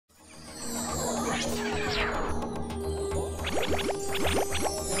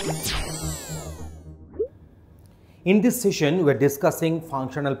In this session, we are discussing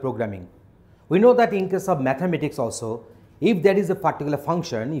functional programming. We know that in case of mathematics also, if there is a particular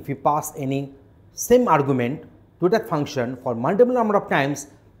function, if you pass any same argument to that function for multiple number of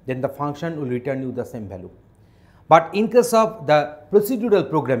times, then the function will return you the same value. But in case of the procedural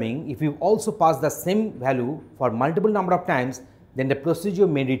programming, if you also pass the same value for multiple number of times, then the procedure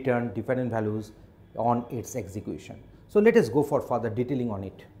may return different values on its execution. So let us go for further detailing on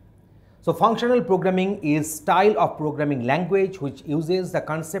it. So functional programming is style of programming language which uses the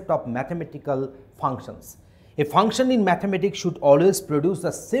concept of mathematical functions. A function in mathematics should always produce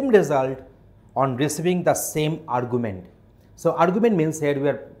the same result on receiving the same argument. So argument means here we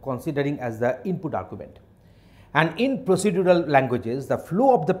are considering as the input argument. And in procedural languages, the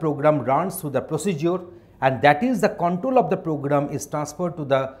flow of the program runs through the procedure, and that is the control of the program is transferred to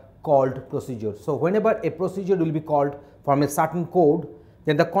the called procedure. So whenever a procedure will be called from a certain code,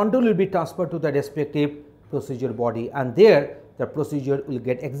 then the control will be transferred to the respective procedure body, and there the procedure will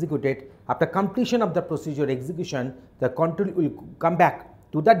get executed. After completion of the procedure execution, the control will come back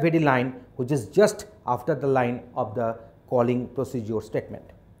to that very line which is just after the line of the calling procedure statement.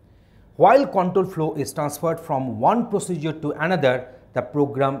 While control flow is transferred from one procedure to another, the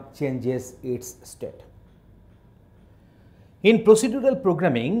program changes its state. In procedural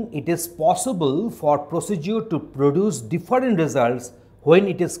programming, it is possible for procedure to produce different results when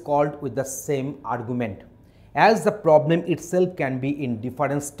it is called with the same argument, as the problem itself can be in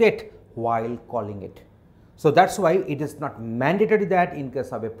different state while calling it. So that's why it is not mandatory that in case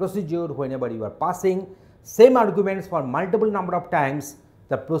of a procedure, whenever you are passing same arguments for multiple number of times,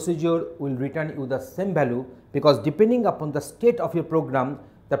 the procedure will return you the same value, because depending upon the state of your program,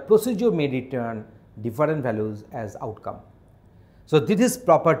 the procedure may return different values as outcome. So this is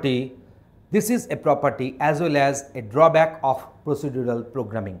a property as well as a drawback of procedural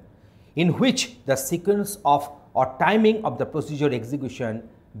programming, in which the sequence of or timing of the procedure execution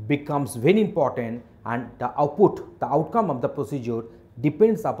becomes very important, and the outcome of the procedure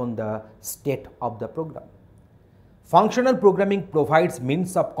depends upon the state of the program. Functional programming provides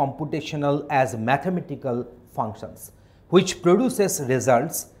means of computational as mathematical functions, which produces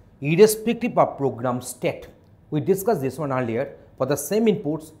results irrespective of program state. We discussed this one earlier. For the same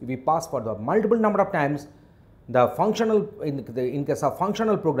inputs, if we pass for the multiple number of times, the functional in case of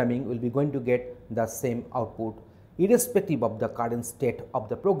functional programming will be going to get the same output irrespective of the current state of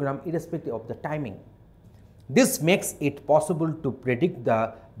the program, irrespective of the timing. This makes it possible to predict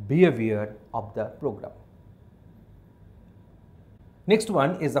the behavior of the program. Next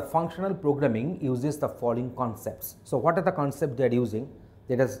one is the functional programming uses the following concepts. So what are the concepts they are using?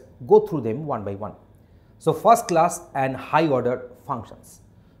 Let us go through them one by one. So first class and high order functions.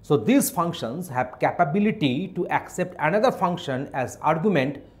 So these functions have capability to accept another function as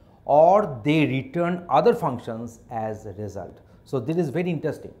argument, or they return other functions as a result. So this is very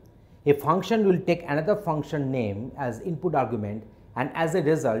interesting. A function will take another function name as input argument, and as a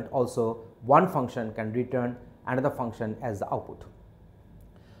result also one function can return another function as the output.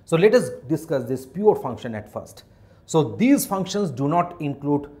 So let us discuss this pure function at first. So these functions do not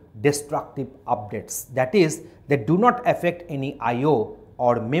include destructive updates, that is, they do not affect any IO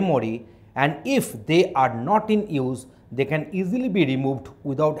or memory, and if they are not in use, they can easily be removed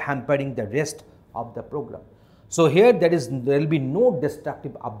without hampering the rest of the program. So here there will be no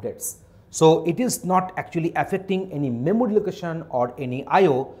destructive updates. So it is not actually affecting any memory location or any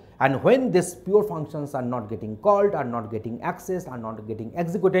IO, and when these pure functions are not getting called, are not getting accessed, are not getting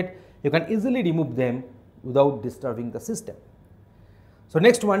executed, you can easily remove them without disturbing the system. So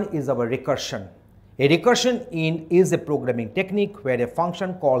next one is our recursion. A recursion is a programming technique where a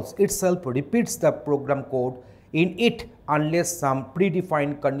function calls itself repeats the program code in it unless some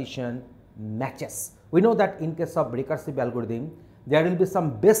predefined condition matches. We know that in case of recursive algorithm, there will be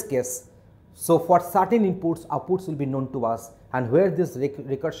some base case. So for certain inputs, outputs will be known to us, and where this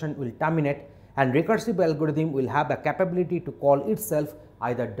recursion will terminate, and recursive algorithm will have a capability to call itself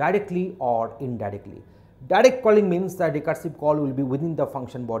either directly or indirectly. Direct calling means the recursive call will be within the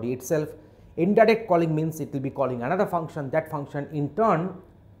function body itself. Indirect calling means it will be calling another function, that function in turn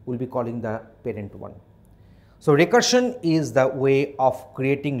will be calling the parent one. So recursion is the way of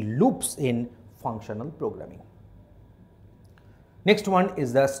creating loops in functional programming. Next one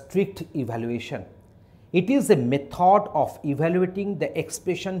is the strict evaluation. It is a method of evaluating the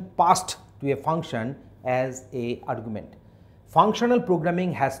expression passed to a function as a argument. Functional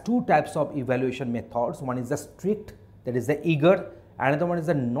programming has two types of evaluation methods. One is the strict, that is the eager, another one is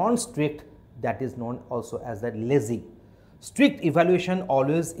the non-strict, that is known also as the lazy. Strict evaluation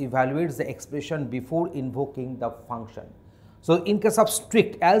always evaluates the expression before invoking the function. So in case of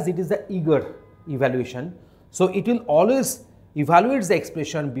strict, as it is the eager evaluation, So it will always evaluate the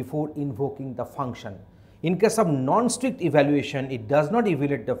expression before invoking the function. In case of non-strict evaluation, it does not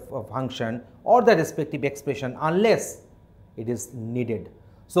evaluate the function or the respective expression unless it is needed.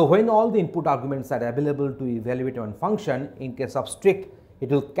 So when all the input arguments are available to evaluate one function, in case of strict, it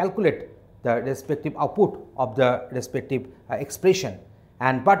will calculate the respective output of the respective expression.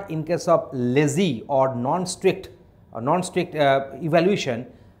 And but in case of lazy or non-strict evaluation,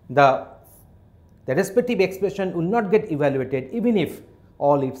 the respective expression will not get evaluated even if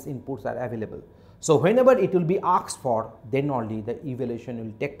all its inputs are available. So whenever it will be asked for, then only the evaluation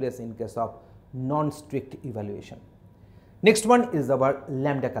will take place in case of non-strict evaluation. Next one is our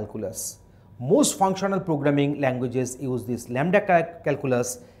Lambda Calculus. Most functional programming languages use this Lambda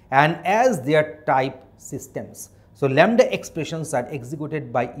Calculus and as their type systems. So Lambda expressions are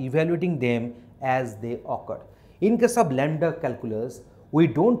executed by evaluating them as they occur. In case of Lambda Calculus, we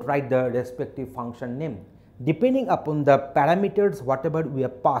don't write the respective function name. Depending upon the parameters, whatever we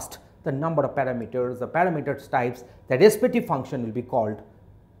have passed, the number of parameters, the parameters types, the respective function will be called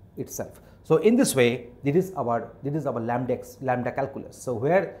itself. So in this way, this is our Lambda Calculus. So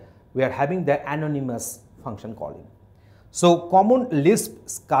where we are having the anonymous function calling. So common Lisp,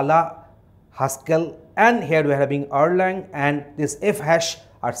 Scala, Haskell, and here we are having Erlang and this F hash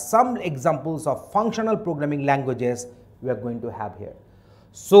are some examples of functional programming languages we are going to have here.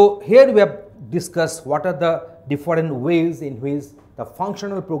 So here we have discussed what are the different ways in which the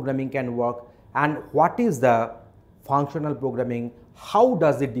functional programming can work and what is the functional programming, how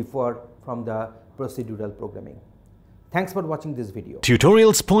does it differ from the procedural programming. Thanks for watching this video.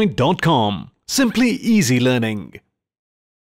 Tutorialspoint.com. Simply easy learning.